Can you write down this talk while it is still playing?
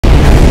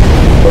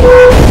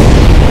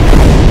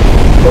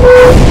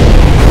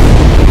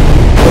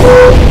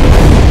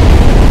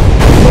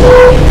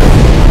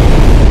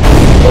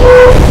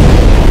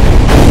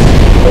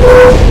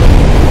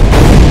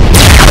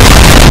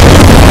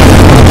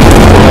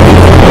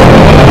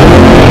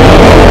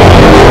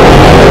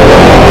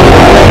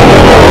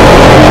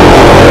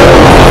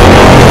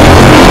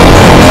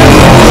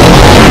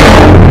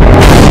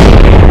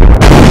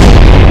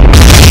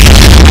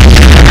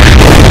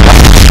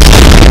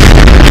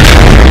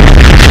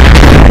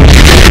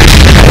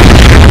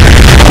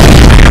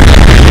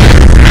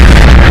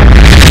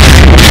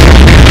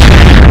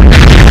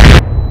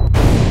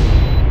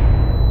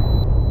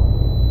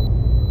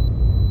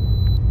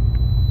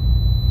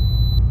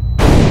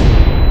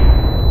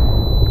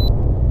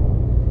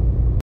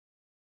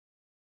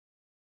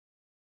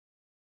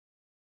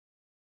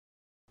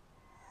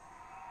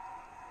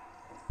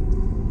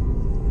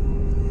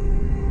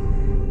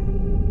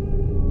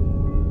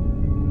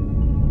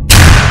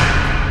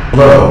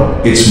Hello,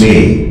 it's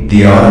me,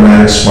 the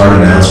automatic smart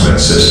announcement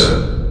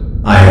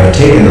system. I have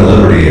taken the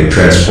liberty of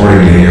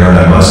transporting you here, and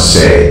I must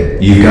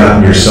say, you've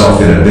gotten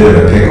yourself in a bit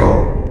of a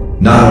pickle.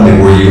 Not only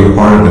were you a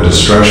part of the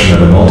destruction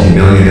of a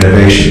multi-million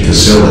innovation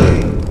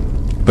facility,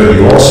 but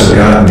you also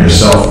gotten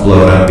yourself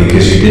blown up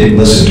because you didn't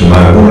listen to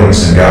my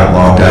warnings and got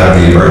locked out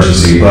of the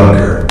emergency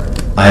bunker.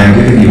 I am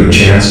giving you a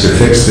chance to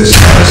fix this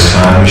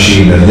time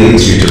machine that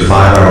leads you to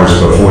 5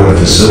 hours before the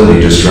facility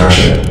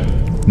destruction.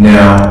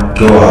 Now,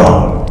 go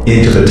on.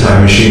 Into the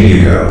time machine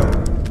you go.